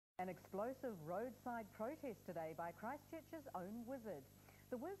An explosive roadside protest today by Christchurch's own Wizard.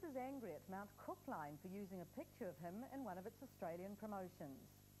 The Wiz is angry at Mount Cook Line for using a picture of him in one of its Australian promotions.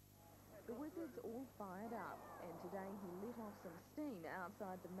 The Wizard's all fired up, and today he let off some steam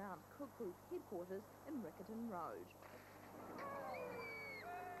outside the Mount Cook Group headquarters in Riccarton Road.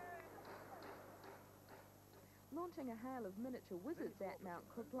 Launching a hail of miniature wizards at Mount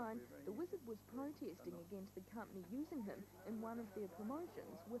Cook Line, the Wizard was protesting against the company using him in one of their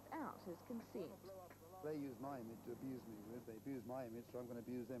promotions without his consent. They use my image to abuse me with. They abuse my image, so I'm going to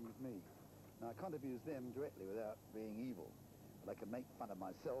abuse them with me. Now, I can't abuse them directly without being evil, but I can make fun of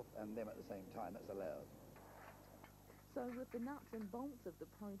myself and them at the same time. That's allowed. So with the nuts and bolts of the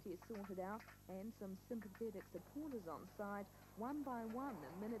protest sorted out and some sympathetic supporters on side, one by one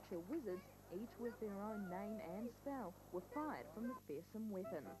the miniature wizards, each with their own name and spell, were fired from the fearsome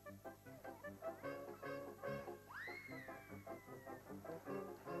weapon.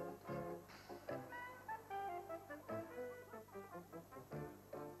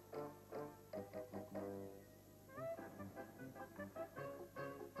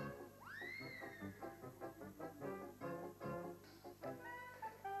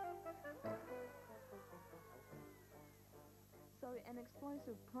 So an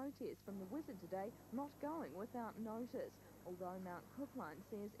explosive protest from the Wizard today not going without notice, although Mount Cook Line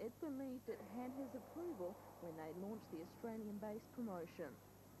says it believed it had his approval when they launched the Australian-based promotion.